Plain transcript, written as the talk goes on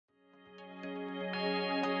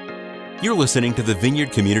You're listening to the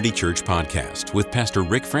Vineyard Community Church podcast with Pastor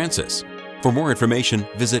Rick Francis. For more information,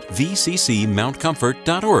 visit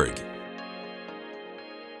vccmountcomfort.org.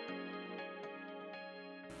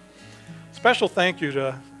 Special thank you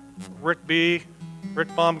to Rick B.,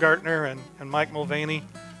 Rick Baumgartner, and Mike Mulvaney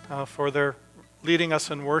for their leading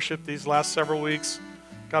us in worship these last several weeks.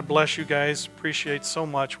 God bless you guys. Appreciate so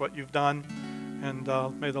much what you've done, and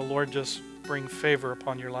may the Lord just bring favor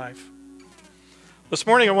upon your life. This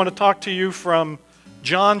morning I want to talk to you from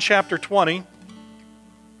John chapter 20,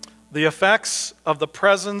 the effects of the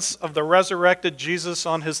presence of the resurrected Jesus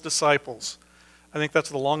on his disciples. I think that's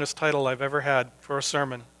the longest title I've ever had for a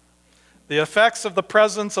sermon. The effects of the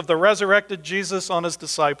presence of the resurrected Jesus on his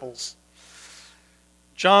disciples.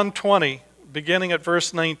 John 20, beginning at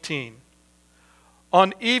verse 19.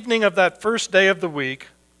 On evening of that first day of the week,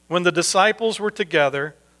 when the disciples were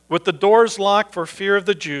together, with the doors locked for fear of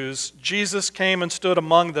the Jews, Jesus came and stood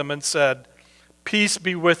among them and said, "Peace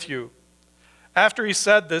be with you." After he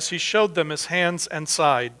said this, he showed them his hands and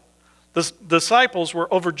side. The disciples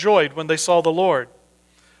were overjoyed when they saw the Lord.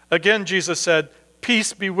 Again, Jesus said,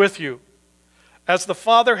 "Peace be with you. As the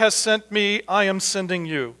Father has sent me, I am sending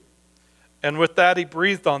you." And with that he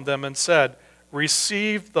breathed on them and said,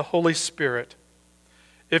 "Receive the Holy Spirit.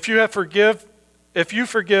 If you forgive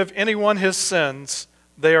anyone his sins,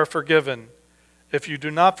 they are forgiven. If you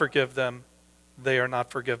do not forgive them, they are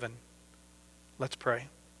not forgiven." Let's pray.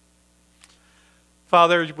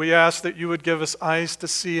 Father, we ask that you would give us eyes to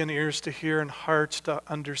see and ears to hear and hearts to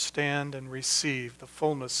understand and receive the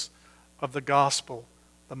fullness of the gospel,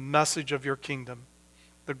 the message of your kingdom,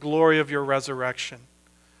 the glory of your resurrection.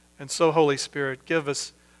 And so, Holy Spirit, give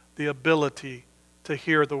us the ability to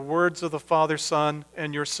hear the words of the Father, Son,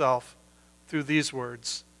 and yourself through these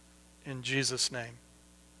words. In Jesus' name,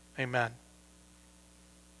 amen.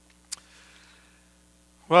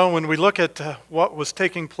 Well, when we look at what was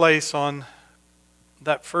taking place on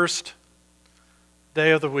that first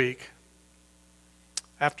day of the week,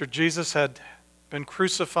 after Jesus had been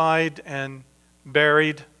crucified and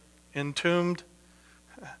buried, entombed,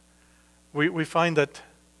 we find that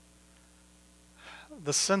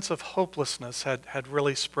the sense of hopelessness had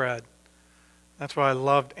really spread. That's why I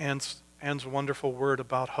loved Ann's wonderful word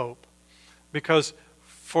about hope. Because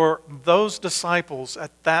for those disciples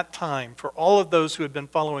at that time, for all of those who had been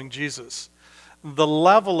following Jesus, the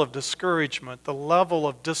level of discouragement, the level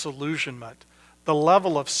of disillusionment, the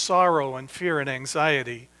level of sorrow and fear and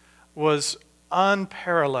anxiety was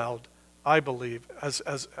unparalleled, I believe, as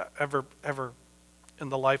ever in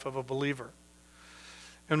the life of a believer.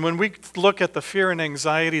 And when we look at the fear and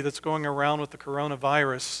anxiety that's going around with the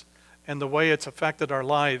coronavirus and the way it's affected our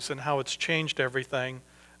lives and how it's changed everything,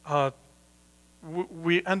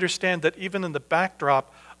 we understand that even in the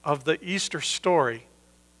backdrop of the Easter story,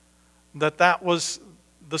 that was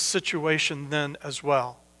the situation then as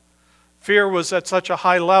well. Fear was at such a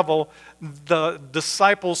high level, the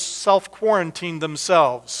disciples self-quarantined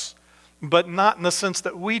themselves, but not in the sense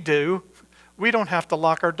that we do. We don't have to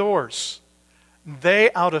lock our doors.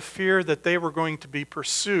 They, out of fear that they were going to be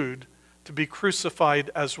pursued, to be crucified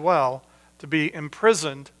as well, to be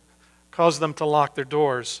imprisoned, caused them to lock their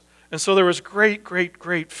doors. And so there was great, great,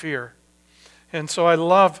 great fear. And so I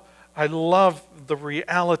love the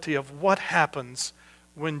reality of what happens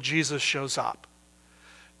when Jesus shows up.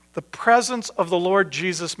 The presence of the Lord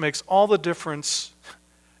Jesus makes all the difference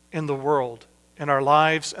in the world, in our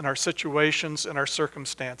lives, in our situations, in our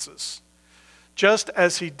circumstances. Just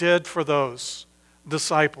as he did for those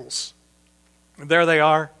disciples. There they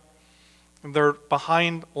are. They're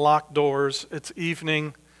behind locked doors. It's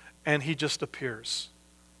evening, and he just appears.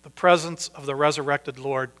 The presence of the resurrected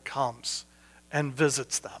Lord comes and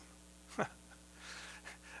visits them.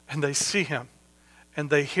 And they see him, and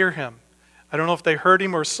they hear him. I don't know if they heard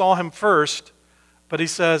him or saw him first, but he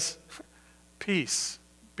says, "Peace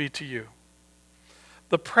be to you."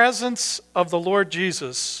 The presence of the Lord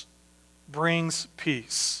Jesus brings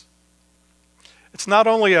peace. It's not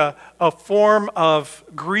only a form of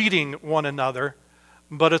greeting one another,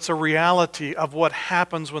 but it's a reality of what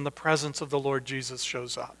happens when the presence of the Lord Jesus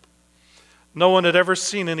shows up. No one had ever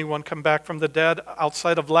seen anyone come back from the dead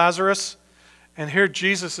outside of Lazarus, and here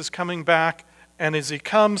Jesus is coming back, and as he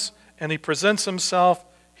comes and he presents himself,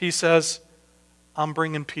 he says, "I'm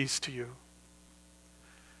bringing peace to you."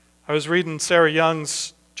 I was reading Sarah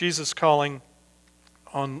Young's Jesus Calling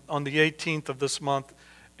on the 18th of this month,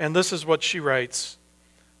 and this is what she writes,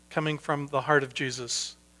 coming from the heart of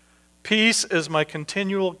Jesus. "Peace is my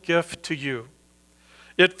continual gift to you.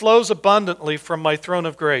 It flows abundantly from my throne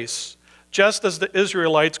of grace. Just as the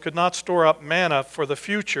Israelites could not store up manna for the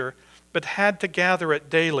future, but had to gather it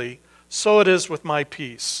daily, so it is with my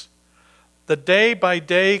peace. The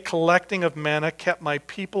day-by-day collecting of manna kept my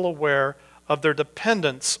people aware of their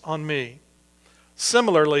dependence on me.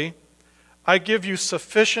 Similarly, I give you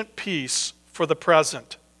sufficient peace for the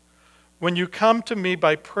present, when you come to me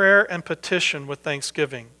by prayer and petition with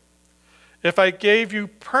thanksgiving. If I gave you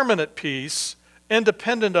permanent peace,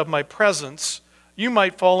 independent of my presence, you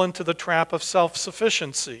might fall into the trap of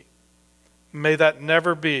self-sufficiency. May that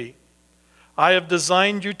never be. I have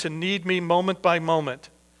designed you to need me moment by moment.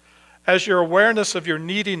 As your awareness of your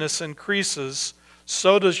neediness increases,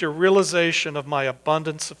 so does your realization of my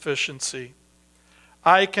abundant sufficiency.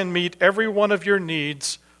 I can meet every one of your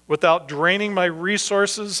needs without draining my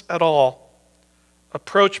resources at all.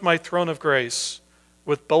 Approach my throne of grace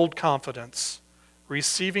with bold confidence,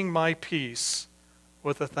 receiving my peace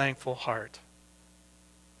with a thankful heart.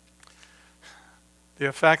 The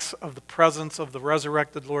effects of the presence of the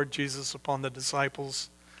resurrected Lord Jesus upon the disciples,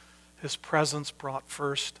 his presence brought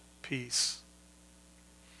first peace.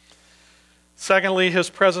 Secondly, his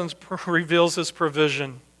presence reveals his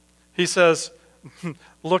provision. He says,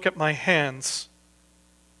 look at my hands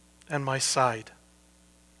and my side.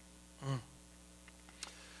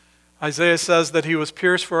 Isaiah says that he was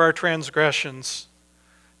pierced for our transgressions.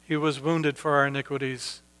 He was wounded for our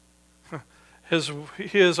iniquities.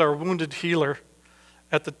 He is our wounded healer.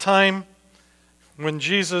 At the time when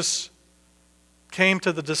Jesus came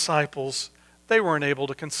to the disciples, they weren't able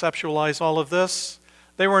to conceptualize all of this.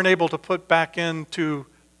 They weren't able to put back into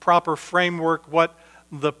proper framework what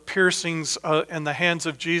the piercings in the hands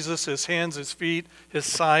of Jesus, his hands, his feet, his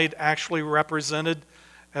side actually represented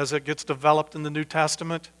as it gets developed in the New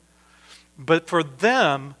Testament. But for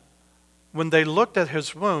them, when they looked at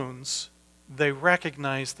his wounds, they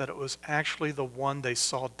recognized that it was actually the one they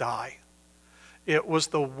saw die. It was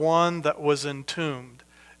the one that was entombed.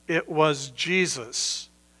 It was Jesus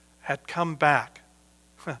had come back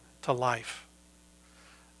to life.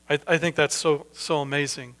 I think that's so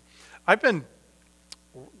amazing. I've been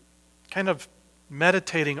kind of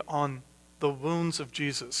meditating on the wounds of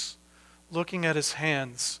Jesus, looking at his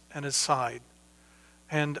hands and his side.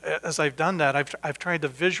 And as I've done that, I've tried to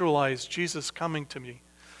visualize Jesus coming to me.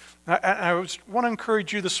 I want to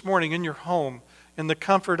encourage you this morning in your home, in the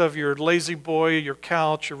comfort of your lazy boy, your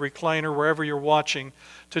couch, your recliner, wherever you're watching,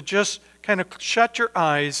 to just kind of shut your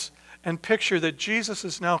eyes and picture that Jesus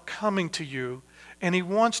is now coming to you, and he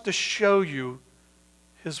wants to show you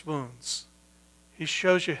his wounds. He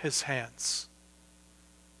shows you his hands.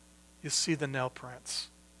 You see the nail prints.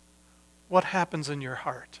 What happens in your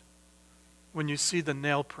heart when you see the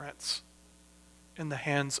nail prints in the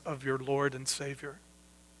hands of your Lord and Savior?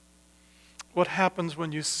 What happens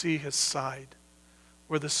when you see his side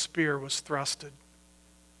where the spear was thrusted?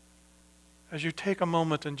 As you take a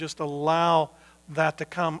moment and just allow that to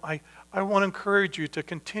come, I want to encourage you to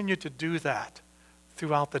continue to do that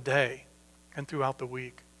throughout the day and throughout the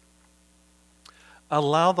week.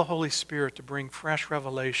 Allow the Holy Spirit to bring fresh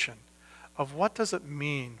revelation of what does it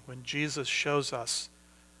mean when Jesus shows us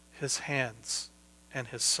his hands and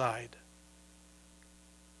his side.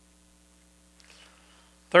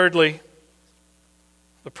 Thirdly,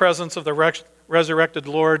 the presence of the resurrected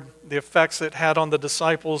Lord, the effects it had on the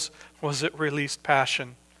disciples was it released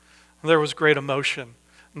passion. There was great emotion.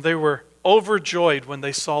 They were overjoyed when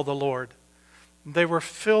they saw the Lord. They were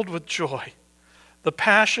filled with joy. The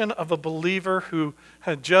passion of a believer who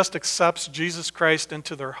just accepts Jesus Christ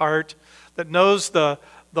into their heart, that knows the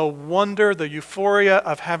wonder, the euphoria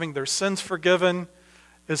of having their sins forgiven,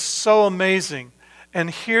 is so amazing.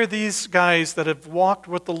 And here these guys that have walked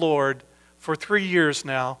with the Lord for 3 years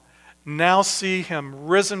now see him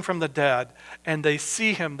risen from the dead, and they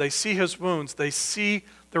see him, they see his wounds, they see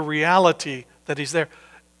the reality that he's there.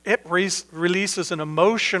 It releases an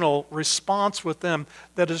emotional response with them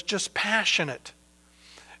that is just passionate.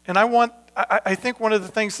 And I think one of the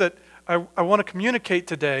things that I want to communicate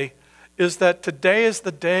today is that today is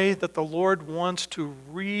the day that the Lord wants to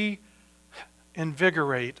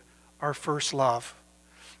reinvigorate our first love,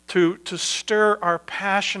 to stir our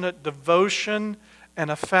passionate devotion and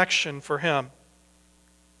affection for him.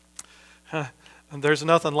 And there's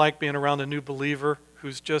nothing like being around a new believer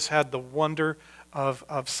who's just had the wonder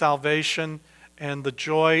of salvation and the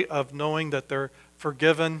joy of knowing that they're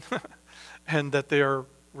forgiven and that they are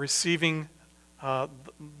receiving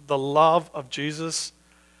the love of Jesus.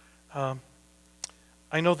 I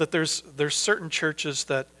know that there's certain churches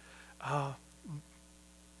that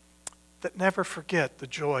never forget the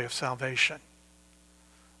joy of salvation.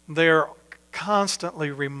 They are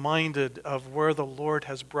constantly reminded of where the Lord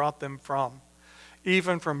has brought them from,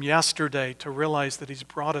 even from yesterday, to realize that he's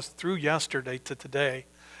brought us through yesterday to today,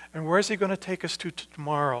 And where is he going to take us to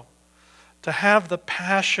tomorrow? To have the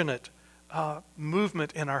passionate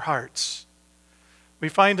movement in our hearts. We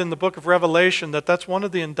find in the book of Revelation that that's one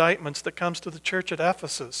of the indictments that comes to the church at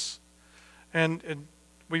Ephesus. And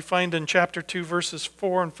we find in chapter 2, verses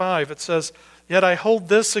 4 and 5, it says, "Yet I hold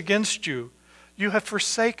this against you. You have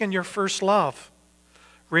forsaken your first love.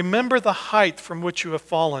 Remember the height from which you have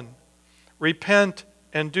fallen. Repent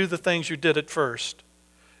and do the things you did at first.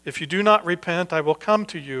 If you do not repent, I will come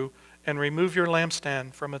to you and remove your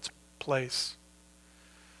lampstand from its place."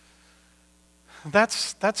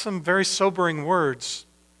 That's some very sobering words.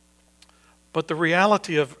 But the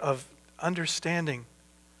reality of understanding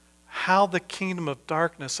how the kingdom of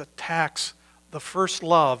darkness attacks the first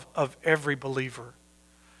love of every believer.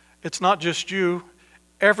 It's not just you.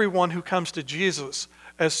 Everyone who comes to Jesus,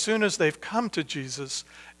 as soon as they've come to Jesus,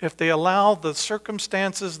 if they allow the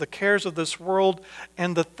circumstances, the cares of this world,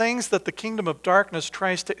 and the things that the kingdom of darkness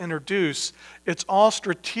tries to introduce, it's all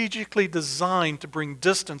strategically designed to bring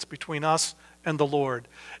distance between us and the Lord.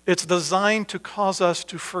 It's designed to cause us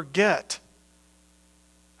to forget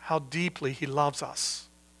how deeply He loves us.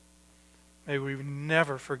 May we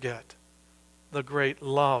never forget the great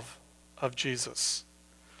love of Jesus.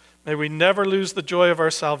 May we never lose the joy of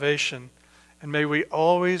our salvation, and may we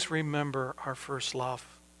always remember our first love.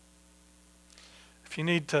 If you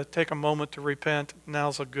need to take a moment to repent,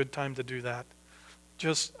 now's a good time to do that.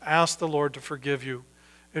 Just ask the Lord to forgive you.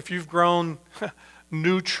 If you've grown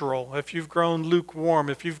neutral, if you've grown lukewarm,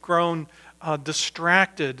 if you've grown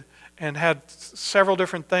distracted and had several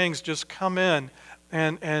different things just come in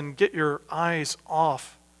and get your eyes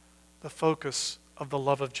off the focus of the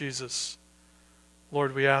love of Jesus,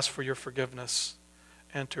 Lord, we ask for your forgiveness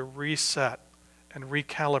and to reset and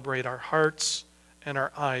recalibrate our hearts and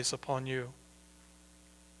our eyes upon you.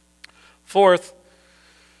 Fourth,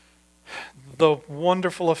 the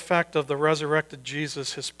wonderful effect of the resurrected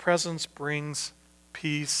Jesus, His presence brings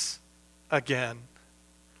peace again.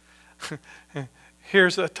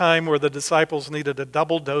 Here's a time where the disciples needed a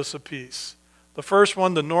double dose of peace. The first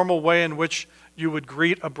one, the normal way in which you would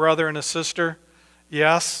greet a brother and a sister,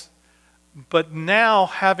 yes. But now,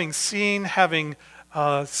 having seen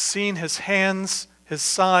His hands, His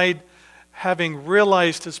side, having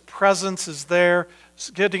realized His presence is there,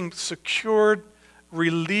 getting secured,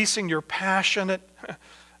 releasing your passionate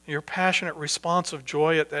response of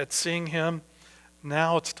joy at seeing Him,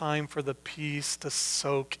 now it's time for the peace to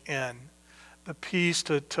soak in, the peace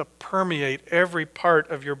to permeate every part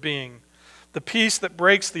of your being, the peace that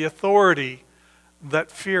breaks the authority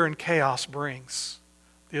that fear and chaos brings,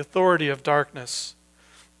 the authority of darkness,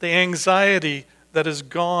 the anxiety that is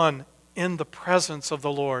gone in the presence of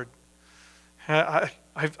the Lord. I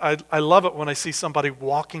love it when I see somebody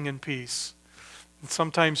walking in peace. And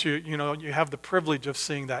sometimes you have the privilege of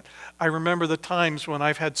seeing that. I remember the times when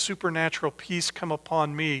I've had supernatural peace come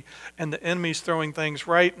upon me and the enemy's throwing things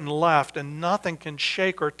right and left and nothing can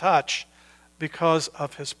shake or touch because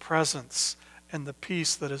of His presence and the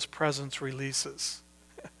peace that His presence releases.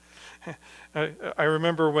 I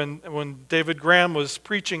remember when David Graham was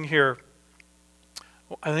preaching here,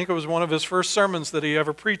 I think it was one of his first sermons that he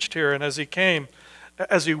ever preached here, and as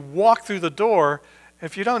he walked through the door,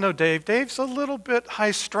 if you don't know Dave's a little bit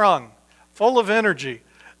high-strung, full of energy.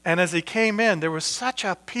 And as he came in, there was such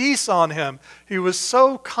a peace on him. He was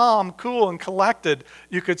so calm, cool, and collected.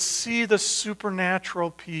 You could see the supernatural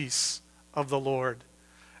peace of the Lord.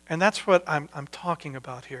 And that's what I'm talking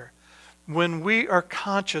about here. When we are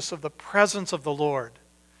conscious of the presence of the Lord,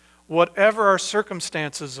 whatever our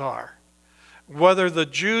circumstances are, whether the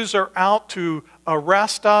Jews are out to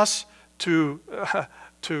arrest us, to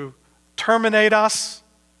terminate us,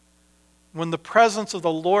 when the presence of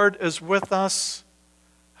the Lord is with us,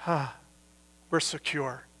 we're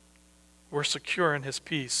secure. We're secure in His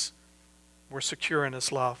peace. We're secure in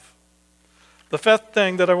His love. The fifth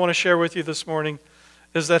thing that I want to share with you this morning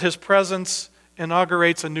is that His presence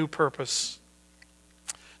inaugurates a new purpose.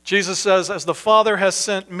 Jesus says, "As the Father has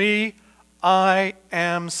sent me, I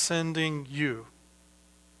am sending you."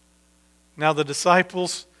 Now the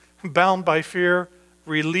disciples, bound by fear,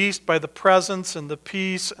 released by the presence and the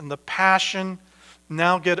peace and the passion,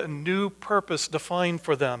 now get a new purpose defined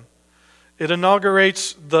for them. It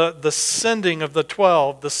inaugurates the sending of the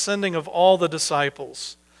 12, the sending of all the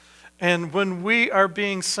disciples. And when we are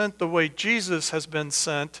being sent the way Jesus has been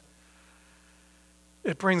sent,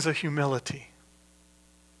 it brings a humility.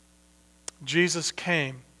 Jesus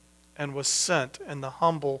came and was sent in the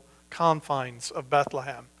humble confines of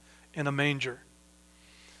Bethlehem in a manger.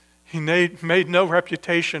 He made no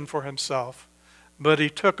reputation for Himself, but He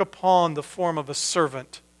took upon the form of a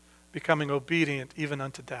servant, becoming obedient even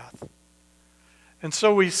unto death. And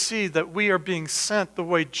so we see that we are being sent the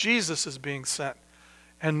way Jesus is being sent.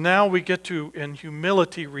 And now we get to, in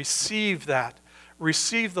humility, receive that.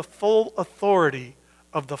 Receive the full authority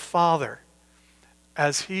of the Father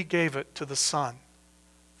as He gave it to the Son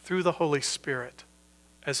through the Holy Spirit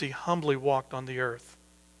as He humbly walked on the earth.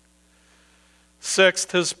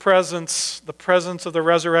 Sixth, His presence, the presence of the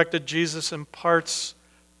resurrected Jesus, imparts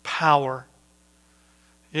power.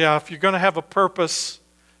 Yeah, if you're going to have a purpose,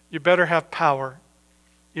 you better have power.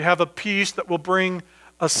 You have a peace that will bring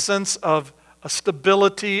a sense of a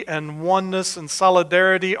stability and oneness and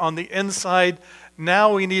solidarity on the inside.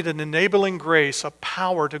 Now we need an enabling grace, a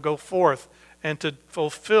power to go forth and to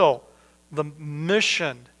fulfill the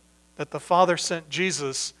mission that the Father sent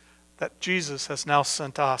Jesus, that Jesus has now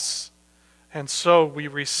sent us. And so we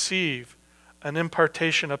receive an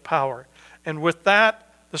impartation of power. And with that,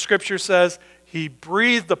 the Scripture says, He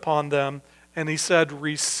breathed upon them and He said,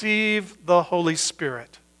 receive the Holy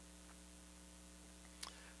Spirit.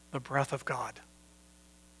 The breath of God.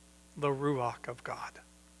 The Ruach of God.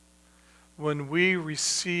 When we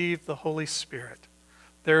receive the Holy Spirit,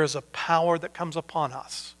 there is a power that comes upon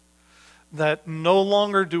us that no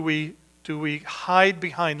longer do we hide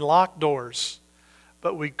behind locked doors,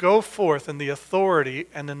 but we go forth in the authority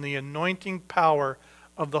and in the anointing power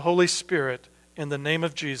of the Holy Spirit in the name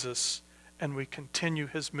of Jesus, and we continue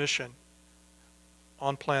His mission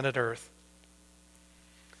on planet Earth.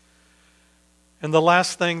 And the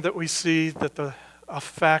last thing that we see that the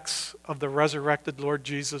effects of the resurrected Lord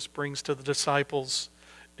Jesus brings to the disciples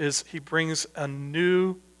is He brings a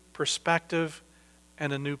new perspective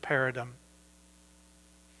and a new paradigm.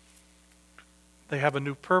 They have a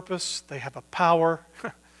new purpose. They have a power.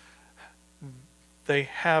 They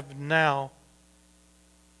have now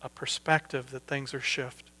a perspective that things are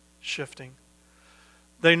shifting.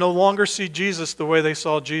 They no longer see Jesus the way they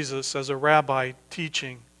saw Jesus as a rabbi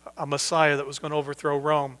teaching, a Messiah that was going to overthrow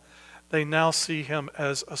Rome. They now see Him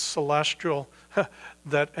as a celestial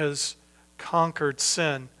that has conquered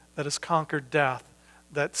sin, that has conquered death,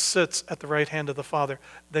 that sits at the right hand of the Father.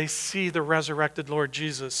 They see the resurrected Lord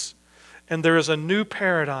Jesus. And there is a new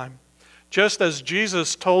paradigm. Just as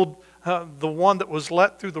Jesus told the one that was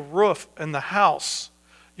let through the roof in the house,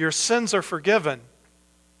 your sins are forgiven.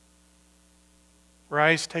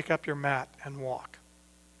 Rise, take up your mat, and walk.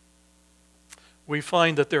 We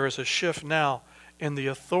find that there is a shift now in the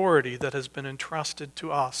authority that has been entrusted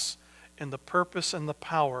to us, in the purpose and the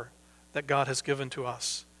power that God has given to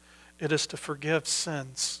us. It is to forgive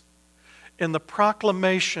sins. In the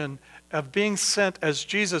proclamation of being sent as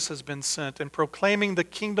Jesus has been sent and proclaiming the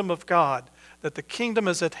kingdom of God, that the kingdom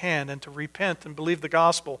is at hand, and to repent and believe the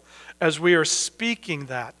gospel, as we are speaking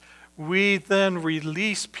that, we then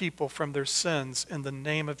release people from their sins in the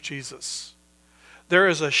name of Jesus. There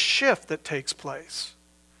is a shift that takes place.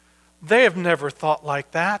 They have never thought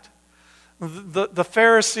like that. The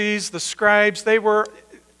Pharisees, the scribes, they were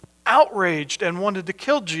outraged and wanted to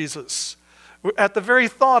kill Jesus at the very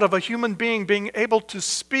thought of a human being being able to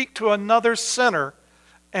speak to another sinner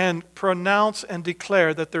and pronounce and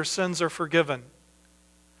declare that their sins are forgiven.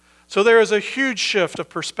 So there is a huge shift of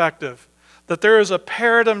perspective, that there is a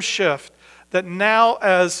paradigm shift, that now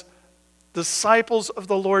as disciples of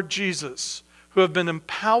the Lord Jesus, who have been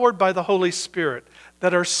empowered by the Holy Spirit,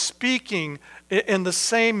 that are speaking in the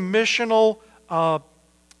same missional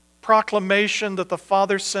proclamation that the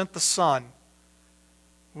Father sent the Son,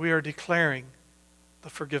 we are declaring the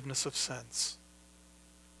forgiveness of sins.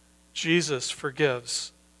 Jesus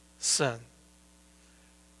forgives sin.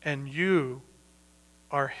 And you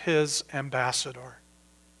are His ambassador.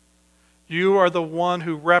 You are the one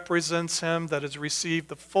who represents Him, that has received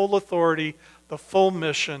the full authority, the full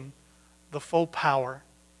mission, the full power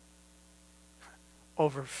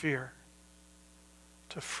over fear,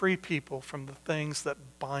 to free people from the things that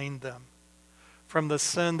bind them, from the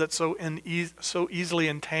sin that so easily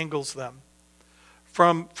entangles them,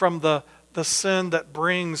 from the sin that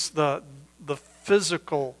brings the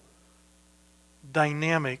physical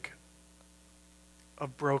dynamic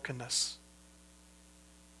of brokenness.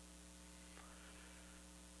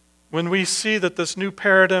 When we see that this new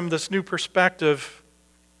paradigm, this new perspective,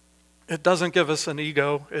 it doesn't give us an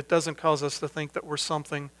ego. It doesn't cause us to think that we're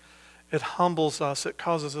something. It humbles us. It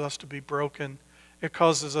causes us to be broken. It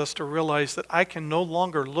causes us to realize that I can no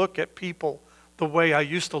longer look at people the way I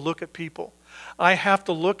used to look at people. I have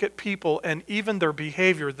to look at people and even their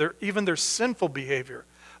behavior, even their sinful behavior,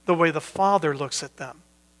 the way the Father looks at them.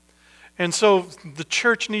 And so the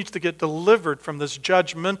church needs to get delivered from this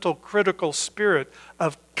judgmental, critical spirit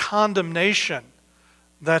of condemnation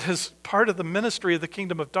that is part of the ministry of the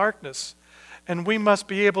kingdom of darkness. And we must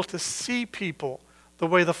be able to see people the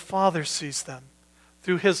way the Father sees them,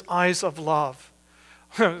 through his eyes of love.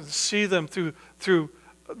 See them through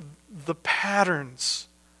the patterns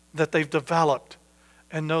that they've developed,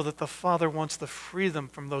 and know that the Father wants to free them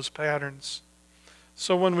from those patterns.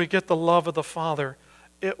 So when we get the love of the Father,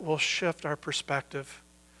 it will shift our perspective.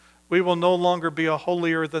 We will no longer be a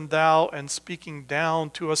holier than thou and speaking down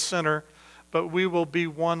to a sinner, but we will be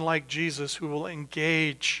one like Jesus who will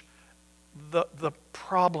engage the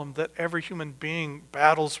problem that every human being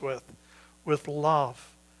battles with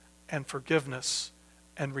love and forgiveness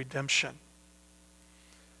and redemption.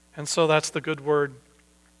 And so that's the good word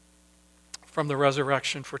from the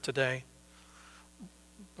resurrection for today.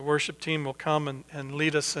 The worship team will come and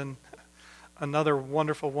lead us in another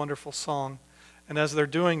wonderful, wonderful song. And as they're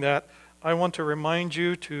doing that, I want to remind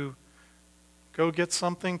you to go get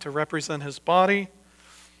something to represent his body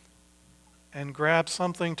and grab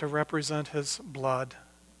something to represent his blood.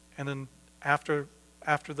 And then after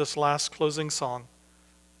this last closing song,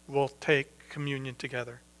 we'll take communion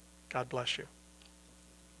together. God bless you.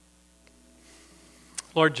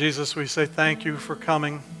 Lord Jesus, we say thank you for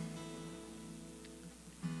coming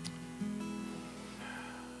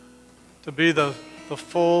to be the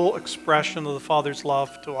full expression of the Father's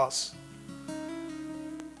love to us,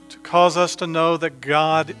 to cause us to know that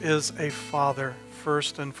God is a Father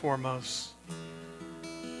first and foremost,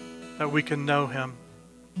 that we can know him,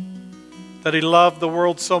 that he loved the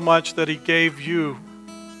world so much that he gave you,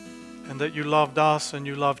 and that you loved us and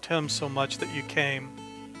you loved him so much that you came.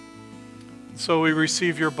 So we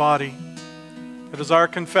receive your body. It is our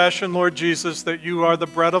confession, Lord Jesus, that you are the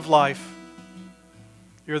bread of life.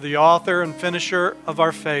 You're the author and finisher of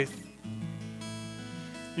our faith.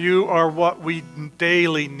 You are what we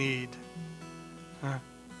daily need.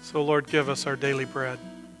 So, Lord, give us our daily bread.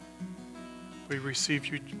 We receive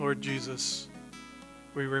you, Lord Jesus.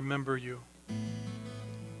 We remember you.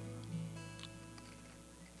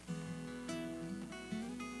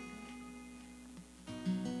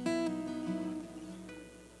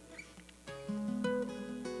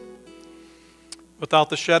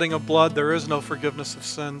 Without the shedding of blood, there is no forgiveness of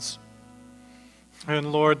sins.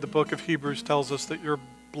 And Lord, the book of Hebrews tells us that your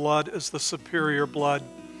blood is the superior blood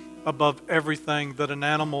above everything that an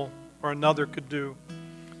animal or another could do.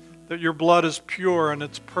 That your blood is pure and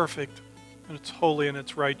it's perfect and it's holy and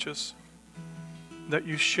it's righteous. That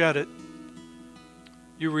you shed it.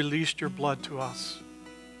 You released your blood to us.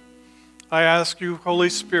 I ask you, Holy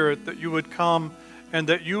Spirit, that you would come and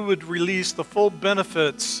that you would release the full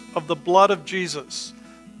benefits of the blood of Jesus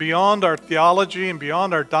beyond our theology and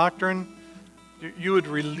beyond our doctrine. You would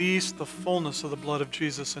release the fullness of the blood of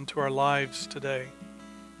Jesus into our lives today.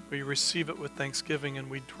 We receive it with thanksgiving and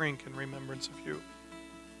we drink in remembrance of you.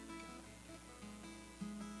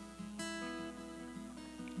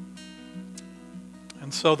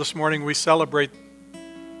 And so this morning we celebrate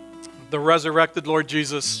the resurrected Lord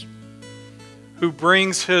Jesus, who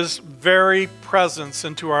brings his very presence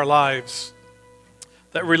into our lives,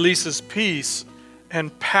 that releases peace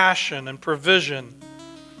and passion and provision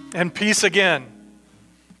and peace again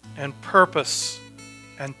and purpose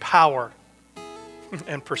and power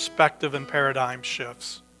and perspective and paradigm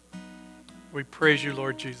shifts. We praise you,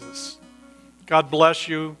 Lord Jesus. God bless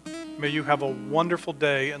you. May you have a wonderful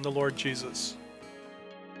day in the Lord Jesus.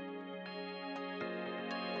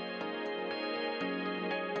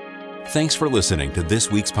 Thanks for listening to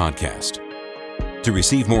this week's podcast. To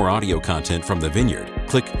receive more audio content from the Vineyard,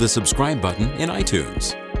 click the subscribe button in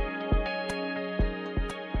iTunes.